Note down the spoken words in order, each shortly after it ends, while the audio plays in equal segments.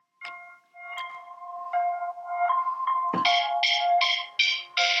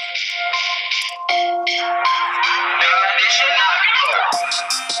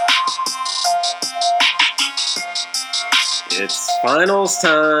It's finals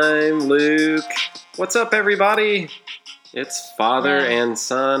time, Luke. What's up, everybody? It's Father and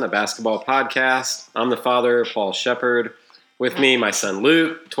Son, a basketball podcast. I'm the father, Paul Shepard. With me, my son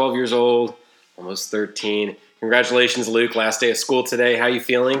Luke, 12 years old, almost 13. Congratulations, Luke. Last day of school today. How you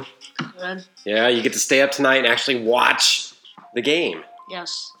feeling? Good. Yeah, you get to stay up tonight and actually watch the game.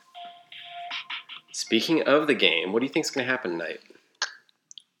 Yes. Speaking of the game, what do you think is going to happen tonight?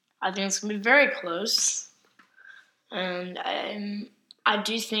 I think it's going to be very close. And I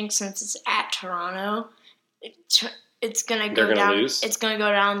do think since it's at Toronto, it's going to go down. Lose? It's going to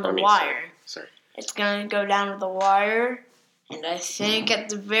go down the wire. Sorry. It's going to go down to the wire. And I think at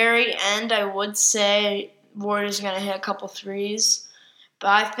the very end, I would say Warriors are going to hit a couple threes. But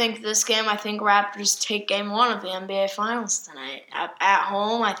I think this game, Raptors take game one of the NBA Finals tonight. At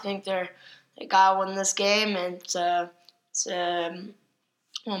home, I think they got to win this game. And it's a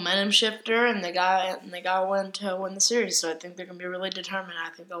momentum shifter, and they got to win to win the series. So I think they're going to be really determined.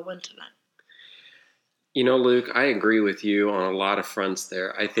 I think they'll win tonight. You know, Luke, I agree with you on a lot of fronts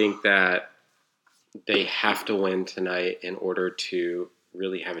there. I think that they have to win tonight in order to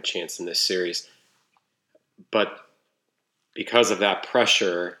really have a chance in this series. But because of that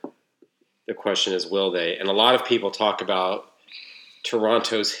pressure, the question is, will they? And a lot of people talk about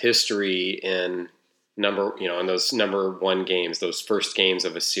Toronto's history in those number one games, those first games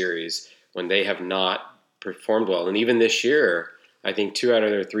of a series, when they have not performed well. And even this year, I think 2 out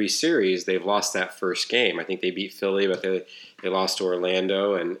of their 3 series, they've lost that first game. I think they beat Philly, but they lost to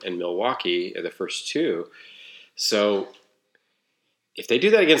Orlando and Milwaukee the first 2. So if they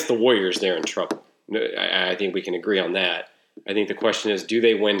do that against the Warriors, they're in trouble. I think we can agree on that. I think the question is, do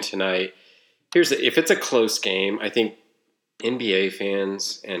they win tonight? If it's a close game, I think NBA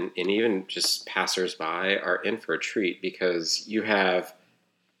fans and even just passersby are in for a treat because you have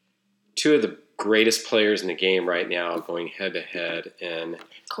 2 of the greatest players in the game right now going head to head, and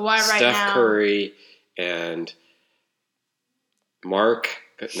Kawhi Steph Curry and Kawhi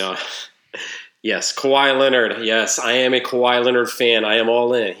Leonard. Yes, I am a Kawhi Leonard fan. I am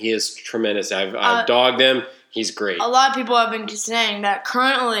all in. He is tremendous. I've dogged him. He's great. A lot of people have been saying that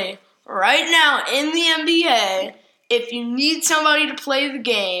currently, right now in the NBA, if you need somebody to play the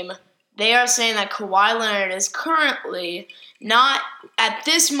game, they are saying that Kawhi Leonard is currently not, at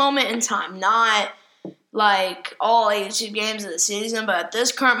this moment in time, not like all 82 games of the season, but at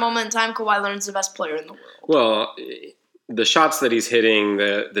this current moment in time, Kawhi Leonard's the best player in the world. Well, the shots that he's hitting,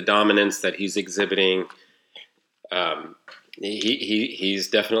 the dominance that he's exhibiting, he's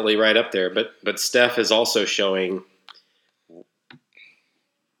definitely right up there. But Steph is also showing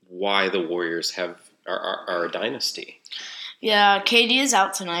why the Warriors are a dynasty. Yeah, KD is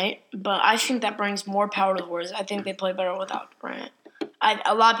out tonight, but I think that brings more power to the Warriors. I think they play better without Durant.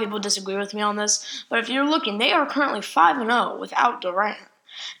 A lot of people disagree with me on this, but if you're looking, they are currently 5-0 without Durant.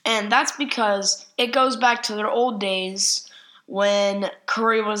 And that's because it goes back to their old days when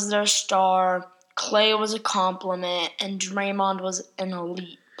Curry was their star, Klay was a compliment, and Draymond was an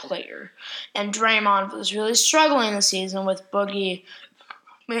elite player. And Draymond was really struggling this season with Boogie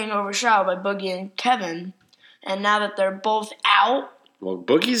being overshadowed by Boogie and Kevin. And now that they're both out. Well,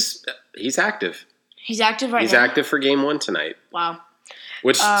 Boogie's active. He's active right now? He's active for game 1 tonight. Wow.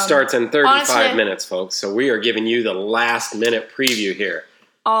 Which starts in 35 honestly, minutes, folks. So we are giving you the last minute preview here.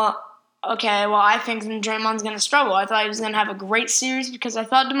 Okay, well, I think Draymond's going to struggle. I thought he was going to have a great series because I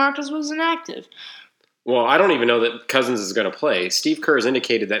thought DeMarcus was inactive. Well, I don't even know that Cousins is going to play. Steve Kerr has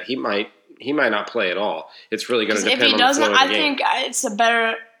indicated that he might not play at all. It's really going to depend on the flow of the game. I think it's a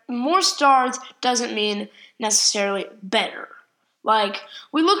better – more stars doesn't mean necessarily better. Like,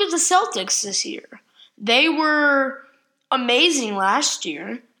 we look at the Celtics this year. They were amazing last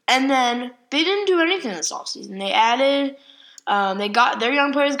year, and then they didn't do anything this offseason. They added their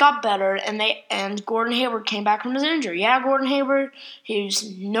young players got better, and Gordon Hayward came back from his injury. Yeah, Gordon Hayward,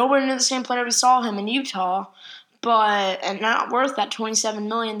 he's nowhere near the same player we saw him in Utah, and not worth that $27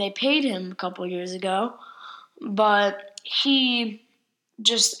 million they paid him a couple years ago. But he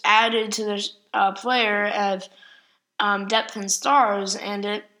just added to their player of depth and stars, and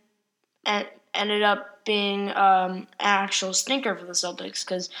it ended up being an actual stinker for the Celtics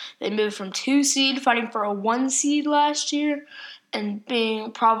because they moved from 2 seed fighting for a 1 seed last year and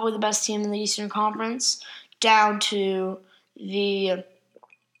being probably the best team in the Eastern Conference down to the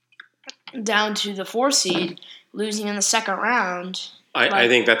 4 seed, losing in the second round. I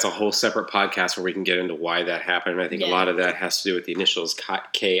think that's a whole separate podcast where we can get into why that happened. I think a lot of that has to do with the initials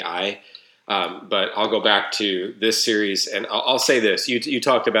KI. But I'll go back to this series, and I'll say this. You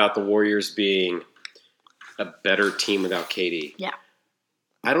talked about the Warriors being a better team without KD. Yeah.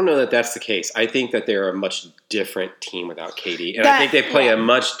 I don't know that that's the case. I think that they're a much different team without KD. And I think they play a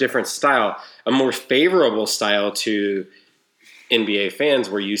much different style, a more favorable style to NBA fans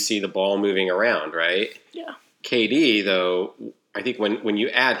where you see the ball moving around, right? Yeah. KD, though, I think when you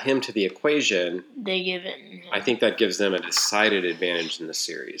add him to the equation, they give it. I think that gives them a decided advantage in the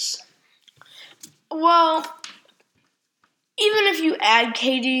series. Well, even if you add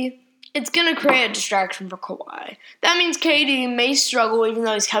KD, it's going to create a distraction for Kawhi. That means KD may struggle even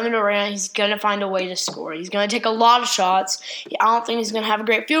though he's coming around. He's going to find a way to score. He's going to take a lot of shots. I don't think he's going to have a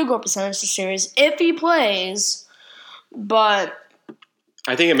great field goal percentage this series if he plays, but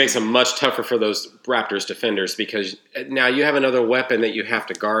I think it makes it much tougher for those Raptors defenders because now you have another weapon that you have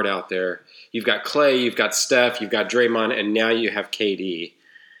to guard out there. You've got Clay, you've got Steph, you've got Draymond, and now you have KD.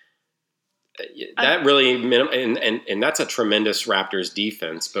 That really and that's a tremendous Raptors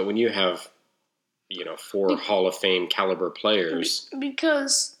defense. But when you have, 4 Hall of Fame caliber players,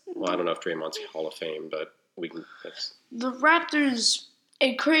 because I don't know if Draymond's Hall of Fame, but we can. The Raptors.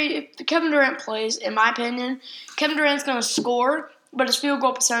 If Kevin Durant plays, in my opinion, Kevin Durant's going to score, but his field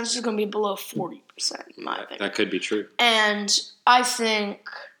goal percentage is going to be below 40%. In my opinion, that could be true. And I think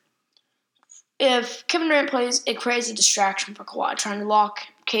if Kevin Durant plays, it creates a distraction for Kawhi, trying to lock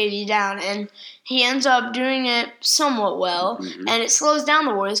KD down, and he ends up doing it somewhat well, and it slows down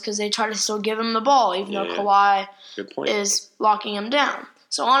the Warriors because they try to still give him the ball, even though Kawhi is locking him down.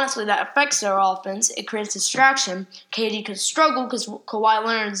 So honestly, that affects their offense. It creates distraction. KD could struggle because Kawhi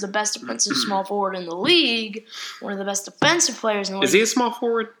Leonard is the best defensive small forward in the league, one of the best defensive players in the league. Is he a small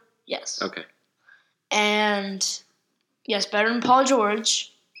forward? Yes. Okay. And yes, better than Paul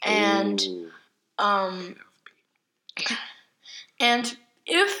George. And and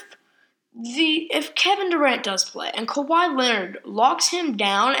if Kevin Durant does play and Kawhi Leonard locks him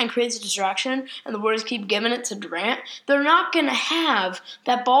down and creates a distraction and the Warriors keep giving it to Durant, they're not going to have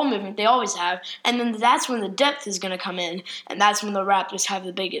that ball movement they always have. And then that's when the depth is going to come in, and that's when the Raptors have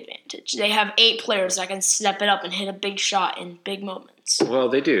the big advantage. They have 8 players that can step it up and hit a big shot in big moments. Well,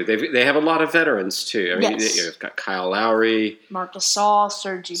 they do. They have a lot of veterans, too. I mean, you've got Kyle Lowry. Marc Gasol,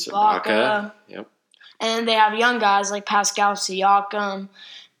 Serge Ibaka. Yep. And they have young guys like Pascal Siakam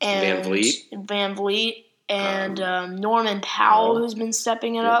and Van Vliet, and Norman Powell, who's been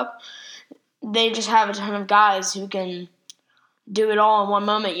stepping it up. They just have a ton of guys who can do it all in one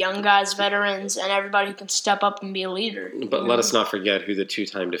moment. Young guys, veterans, and everybody who can step up and be a leader. But let us not forget who the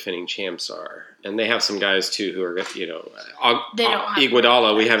 2-time defending champs are. And they have some guys, too, who are,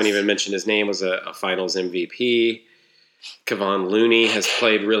 Iguodala, we haven't even mentioned his name, was a finals MVP. Kevon Looney has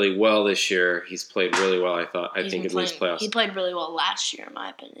played really well this year. He's played really well, I think, in these playoffs. He played really well last year, in my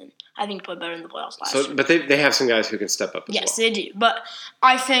opinion. I think he played better in the playoffs last year. But they have some guys who can step up as well. Yes, they do. But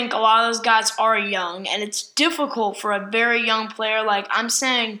I think a lot of those guys are young, and it's difficult for a very young player. Like I'm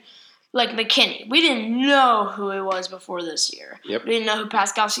saying, like McKinney. We didn't know who he was before this year. Yep. We didn't know who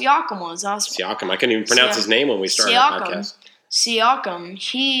Pascal Siakam was. Siakam. I couldn't even pronounce his name when we started our podcast. Siakam.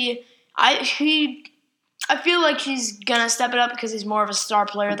 I feel like he's going to step it up because he's more of a star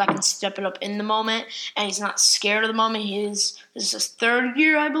player that can step it up in the moment, and he's not scared of the moment. This is his 3rd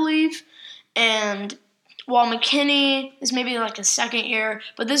year, I believe. And while McKinney is maybe like his 2nd year,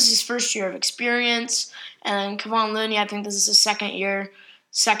 but this is his 1st year of experience. And Kevon Looney, I think this is his 2nd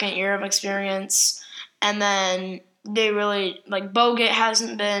year of experience. And then they really, like Bogut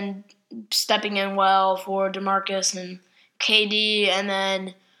hasn't been stepping in well for DeMarcus and KD, and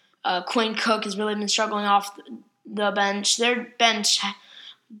then Quinn Cook has really been struggling off the bench. Their bench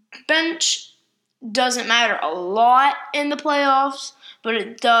doesn't matter a lot in the playoffs, but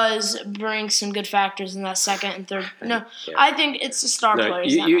it does bring some good factors in that 2nd and 3rd. No, yeah. I think it's the star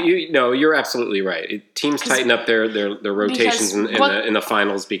players. You're absolutely right. Teams tighten up their rotations in the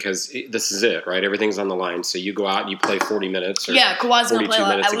finals because this is it, right? Everything's on the line. So you go out and you play 40 minutes. Kawhi's going to play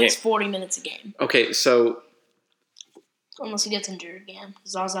at least 40 minutes a game. Okay, so. Unless he gets injured again.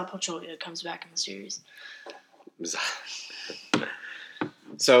 Zaza Pachulia comes back in the series.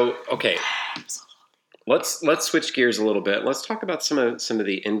 So, okay. Let's switch gears a little bit. Let's talk about some of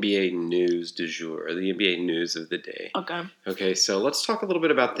the NBA news du jour, the NBA news of the day. Okay. Okay, so let's talk a little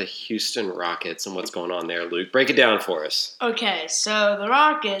bit about the Houston Rockets and what's going on there, Luke. Break it down for us. Okay, so the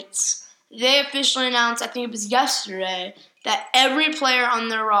Rockets, they officially announced, I think it was yesterday, that every player on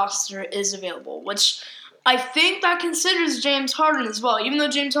their roster is available, which I think that considers James Harden as well. Even though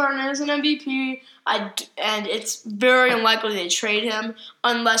James Harden is an MVP, and it's very unlikely they trade him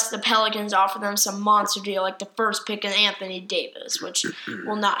unless the Pelicans offer them some monster deal like the first pick in Anthony Davis, which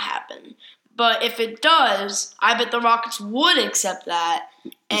will not happen. But if it does, I bet the Rockets would accept that.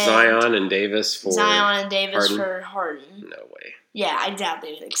 And Zion and Davis for Harden. No way. Yeah, I doubt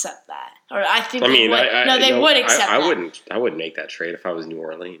they would accept that. Or I think they would accept that. I wouldn't make that trade if I was New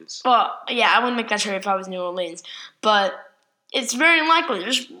Orleans. Well, yeah, I wouldn't make that trade if I was New Orleans. But it's very unlikely.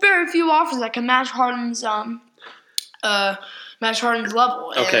 There's very few offers that can match Harden's level.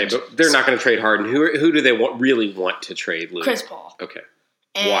 Okay, but they're not going to trade Harden. Who do they really want to trade, Luke? Chris Paul. Okay.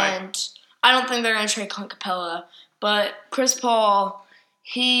 And I don't think they're going to trade Clint Capella. But Chris Paul,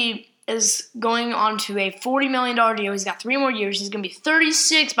 he is going on to a $40 million deal. He's got 3 more years. He's going to be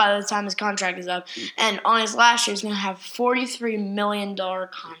 36 by the time his contract is up. And on his last year, he's going to have a $43 million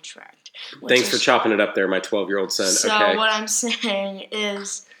contract. Thanks for chopping it up there, my 12-year-old son. So what I'm saying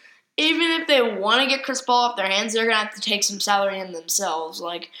is, even if they want to get Chris Paul off their hands, they're going to have to take some salary in themselves.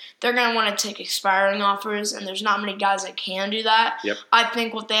 Like, they're going to want to take expiring offers, and there's not many guys that can do that. Yep. I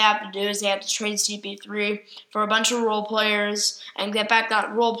think what they have to do is they have to trade CP3 for a bunch of role players and get back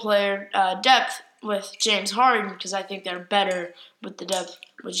that role player depth with James Harden, because I think they're better with the depth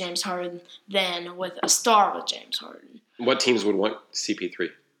with James Harden than with a star with James Harden. What teams would want CP3?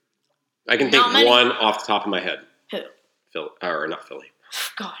 I can think one off the top of my head. Who? Not Philly.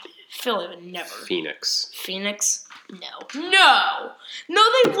 God, Philly would never. Phoenix? No,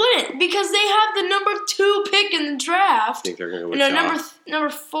 they wouldn't, because they have the number 2 pick in the draft. I think they're going to go with number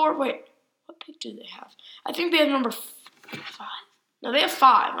 4. Wait, what pick do they have? I think they have number 5. No, they have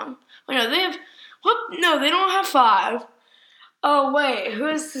 5. No, they have what? No, they don't have 5. Oh wait, who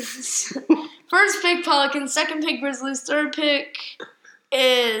is this? First pick Pelicans, second pick Grizzlies, third pick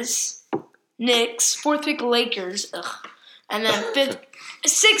is Knicks, fourth pick Lakers. Ugh. And then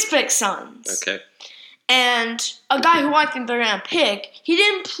sixth pick Suns. Okay. And a guy who I think they're going to pick, he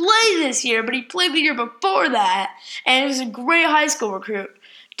didn't play this year, but he played the year before that, and he was a great high school recruit.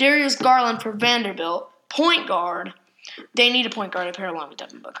 Darius Garland for Vanderbilt, point guard. They need a point guard to pair along with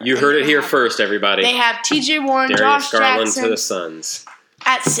Devin Booker. You heard it here first, everybody. They have T.J. Warren, Darius Josh Garland Jackson to the Suns.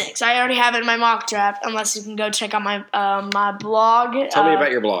 at 6. I already have it in my mock draft, unless you can go check out my my blog. Tell me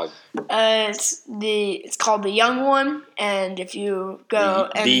about your blog. It's called The Young One, and if you go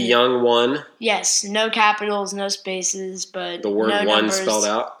The Young One. Yes, no capitals, no spaces, but the word no one numbers. Spelled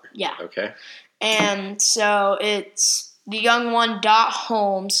out. Yeah. Okay. And so it's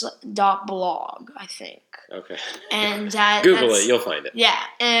theyoungone.holmes.blog, I think. Okay. And Google it, you'll find it. Yeah,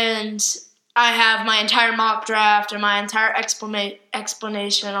 and I have my entire mock draft and my entire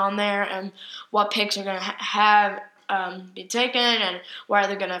explanation on there, and what picks are going to be taken, and where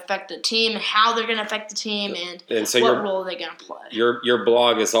they're going to affect the team, and how they're going to affect the team, and so what role they're going to play. Your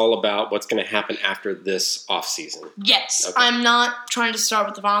blog is all about what's going to happen after this offseason. Yes. Okay. I'm not trying to start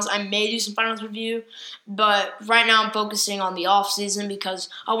with the finals. I may do some finals review, but right now I'm focusing on the offseason because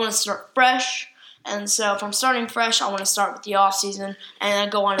I want to start fresh. And so if I'm starting fresh, I want to start with the offseason and then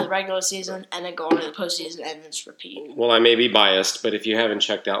go on to the regular season and then go on to the postseason and then just repeat. Well, I may be biased, but if you haven't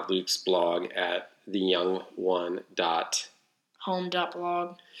checked out Luke's blog at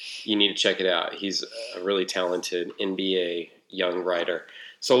theyoungone.home.blog, you need to check it out. He's a really talented NBA young writer.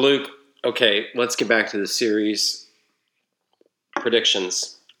 So, Luke, okay, let's get back to the series.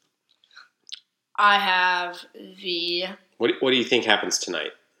 Predictions. I have What do you think happens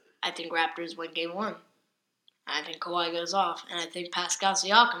tonight? I think Raptors win Game 1. I think Kawhi goes off. And I think Pascal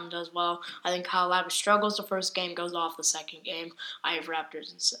Siakam does well. I think Kyle Lowry struggles the first game, goes off the second game. I have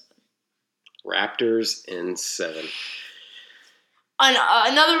Raptors in 7. Raptors in 7.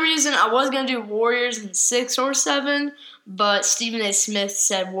 Another reason I was going to do Warriors in 6 or 7, but Stephen A. Smith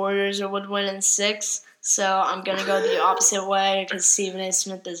said Warriors would win in 6. So I'm going to go the opposite way because Stephen A.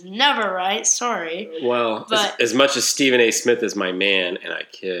 Smith is never right. Sorry. Well, as much as Stephen A. Smith is my man, and I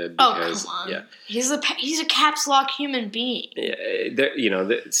kid. Because, come on. Yeah. He's a caps lock human being. Yeah,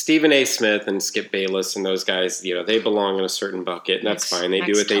 Stephen A. Smith and Skip Bayless and those guys, they belong in a certain bucket, and that's fine. They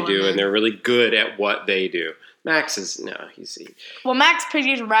do what they do, and they're really good at what they do. Max is, Well, Max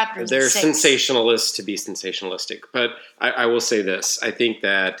predicted Raptors. They're sensationalists to be sensationalistic. But I will say this. I think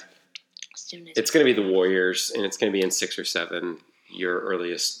that it's going to be the Warriors, and it's going to be in 6 or 7, your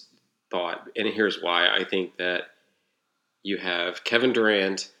earliest thought. And here's why. I think that you have Kevin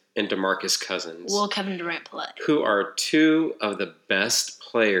Durant and DeMarcus Cousins. Will Kevin Durant play? Who are 2 of the best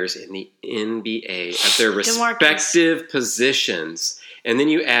players in the NBA at their respective positions. And then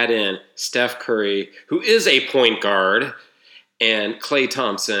you add in Steph Curry, who is a point guard, and Klay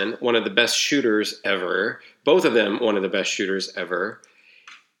Thompson, one of the best shooters ever. Both of them, one of the best shooters ever.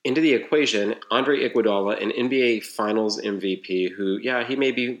 Into the equation, Andre Iguodala, an NBA Finals MVP, who, he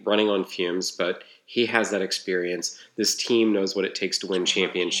may be running on fumes, but He has that experience. This team knows what it takes to win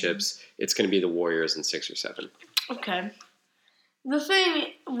championships. It's going to be the Warriors in 6 or 7. Okay. The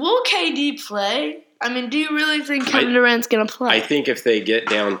thing, will KD play? I mean, do you really think Kevin Durant's going to play? I think if they get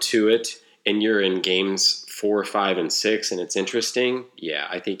down to it and you're in games 4, 5, and 6 and it's interesting, yeah,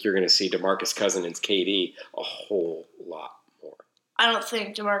 I think you're going to see DeMarcus Cousins and KD a whole lot more. I don't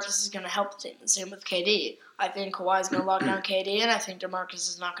think DeMarcus is going to help the team. The same with KD. I think Kawhi's going to lock down KD, and I think DeMarcus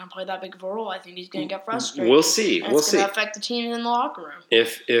is not going to play that big of a role. I think he's going to get frustrated. We'll see. And it's going to affect the team in the locker room.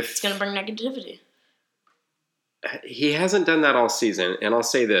 It's going to bring negativity. He hasn't done that all season, and I'll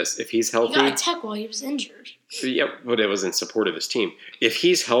say this: if he's healthy, he got a tech while he was injured. Yeah, but it was in support of his team. If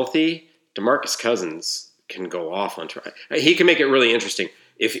he's healthy, DeMarcus Cousins can go off on Toronto. He can make it really interesting.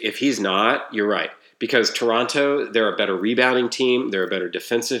 If he's not, you're right. Because Toronto, they're a better rebounding team. They're a better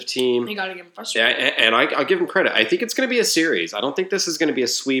defensive team. You got to give him frustrated. And I'll give him credit. I think it's going to be a series. I don't think this is going to be a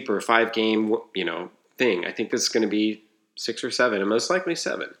sweep or a 5-game, thing. I think this is going to be 6 or 7, and most likely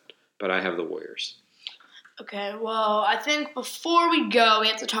 7. But I have the Warriors. Okay, well, I think before we go, we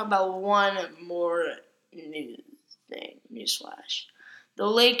have to talk about one more newsflash. The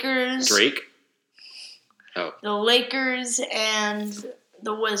Lakers. Drake? Oh. The Lakers and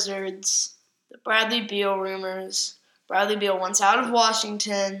the Wizards. The Bradley Beal rumors. Bradley Beal wants out of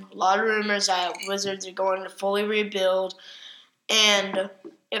Washington. A lot of rumors that Wizards are going to fully rebuild. And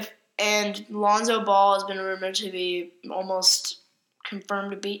Lonzo Ball has been rumored to be almost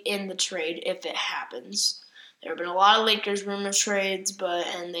confirmed to be in the trade if it happens. There have been a lot of Lakers rumor trades,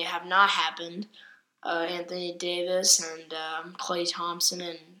 and they have not happened. Anthony Davis and Klay Thompson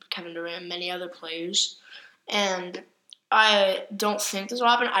and Kevin Durant and many other players. And I don't think this will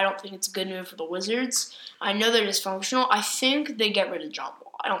happen. I don't think it's a good move for the Wizards. I know they're dysfunctional. I think they get rid of John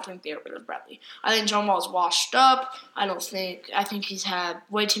Wall. I don't think they get rid of Bradley. I think John Wall is washed up. I think he's had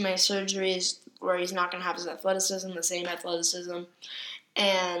way too many surgeries where he's not going to have his athleticism, the same athleticism,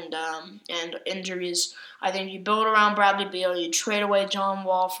 and injuries. I think you build around Bradley Beal, you trade away John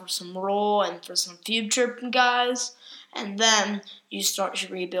Wall for some role and for some future guys, and then you start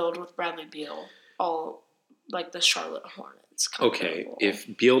to rebuild with Bradley Beal, all like the Charlotte Hornets. Okay, if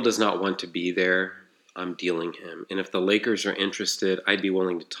Beal does not want to be there, I'm dealing him. And if the Lakers are interested, I'd be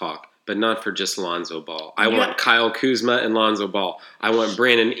willing to talk, but not for just Lonzo Ball. I want Kyle Kuzma and Lonzo Ball. I want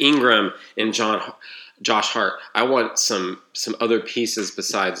Brandon Ingram and Josh Hart. I want some other pieces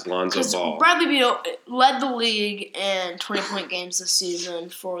besides Lonzo Ball. Bradley Beal led the league in 20-point games this season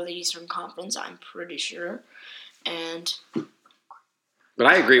for the Eastern Conference, I'm pretty sure. But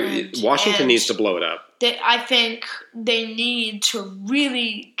I agree with you. Washington needs to blow it up. I think they need to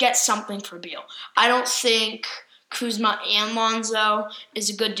really get something for Beal. I don't think Kuzma and Lonzo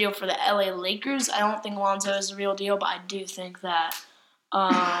is a good deal for the LA Lakers. I don't think Lonzo is the real deal, but I do think that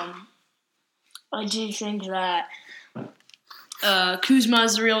Kuzma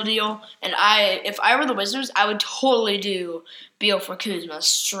is the real deal. And if I were the Wizards, I would totally do Beal for Kuzma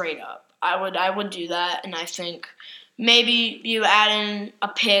straight up. I would do that, and I think maybe you add in a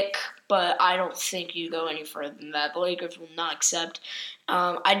pick, but I don't think you go any further than that. The Lakers will not accept.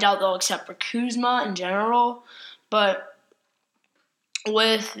 I doubt they'll accept for Kuzma in general, but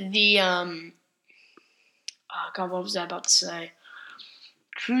with the God, what was I about to say?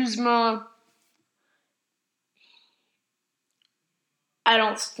 Kuzma. I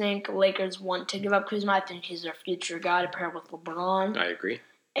don't think Lakers want to give up Kuzma. I think he's their future guy to pair with LeBron. I agree.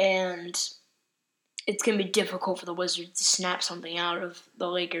 And it's going to be difficult for the Wizards to snap something out of the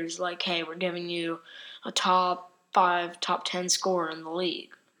Lakers like, hey, we're giving you a top 5, top 10 scorer in the league.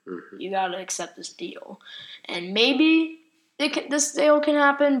 Mm-hmm. You got to accept this deal. And maybe this deal can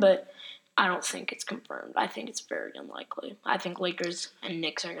happen, but I don't think it's confirmed. I think it's very unlikely. I think Lakers and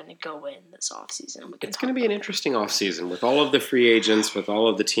Knicks are going to go in this offseason. It's going to be an interesting offseason with all of the free agents, with all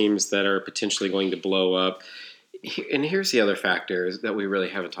of the teams that are potentially going to blow up. And here's the other factor that we really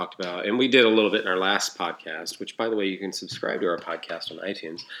haven't talked about, and we did a little bit in our last podcast, which, by the way, you can subscribe to our podcast on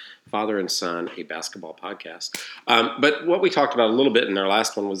iTunes, Father and Son, a basketball podcast. But what we talked about a little bit in our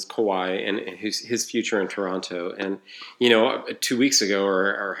last one was Kawhi and his future in Toronto. And, 2 weeks ago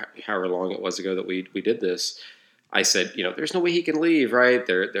or however long it was ago that we did this, I said, there's no way he can leave, right?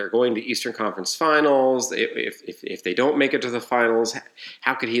 They're going to Eastern Conference Finals. If they don't make it to the finals,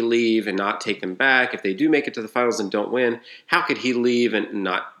 how could he leave and not take them back? If they do make it to the finals and don't win, how could he leave and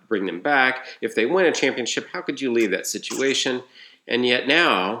not bring them back? If they win a championship, how could you leave that situation? And yet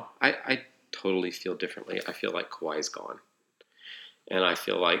now, I totally feel differently. I feel like Kawhi's gone. And I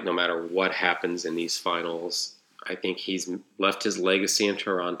feel like no matter what happens in these finals, I think he's left his legacy in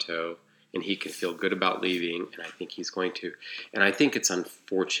Toronto. and he can feel good about leaving, and I think he's going to. And I think it's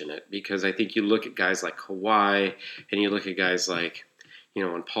unfortunate because I think you look at guys like Kawhi, and you look at guys like,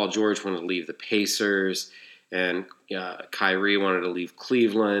 when Paul George wanted to leave the Pacers, and Kyrie wanted to leave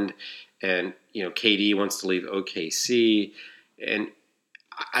Cleveland, and KD wants to leave OKC, and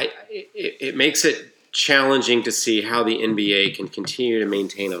it makes it challenging to see how the NBA can continue to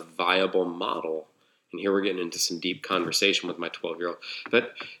maintain a viable model. And here we're getting into some deep conversation with my 12-year-old.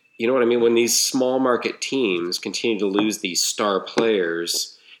 But you know what I mean? When these small market teams continue to lose these star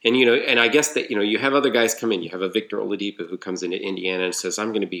players, and I guess that you have other guys come in. You have a Victor Oladipo who comes into Indiana and says, "I'm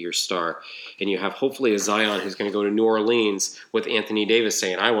going to be your star," and you have hopefully a Zion who's going to go to New Orleans with Anthony Davis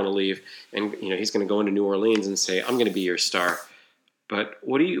saying, "I want to leave," and he's going to go into New Orleans and say, "I'm going to be your star." But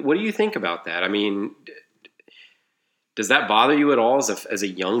what do you think about that? I mean, does that bother you at all as a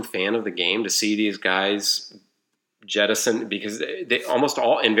young fan of the game to see these guys jettison? Because they almost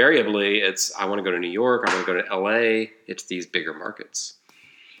all invariably it's, I want to go to New York, I want to go to LA. It's these bigger markets.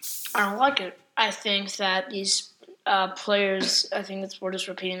 I don't like it. I think that these players, I think we're just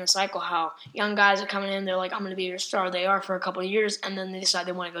repeating the cycle, how young guys are coming in, they're like, I'm going to be your star. They are for a couple of years, and then they decide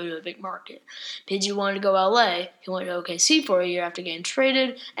they want to go to a big market. PG wanted to go LA. He went to OKC for a year after getting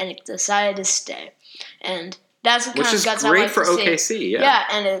traded, and he decided to stay. And that's the kind of guts I like to see. Which is great for OKC, yeah. Yeah,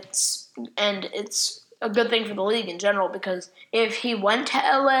 and it's a good thing for the league in general, because if he went to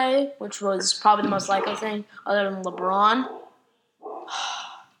LA, which was probably the most likely thing other than LeBron,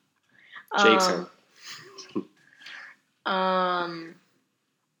 Jason.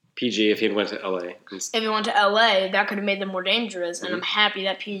 PG, if he went to LA. If he went to LA, that could have made them more dangerous, and I'm happy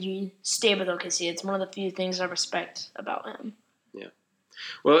that PG stayed with OKC. It's one of the few things I respect about him. Yeah.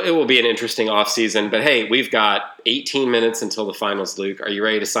 Well, it will be an interesting offseason, but hey, we've got 18 minutes until the finals, Luke. Are you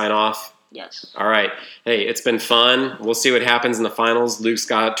ready to sign off? Yes. All right. Hey, it's been fun. We'll see what happens in the finals. Luke's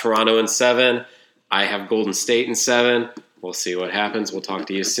got Toronto in 7. I have Golden State in 7. We'll see what happens. We'll talk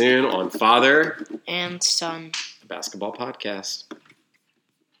to you soon on Father and Son Basketball Podcast.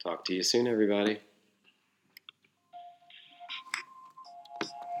 Talk to you soon, everybody.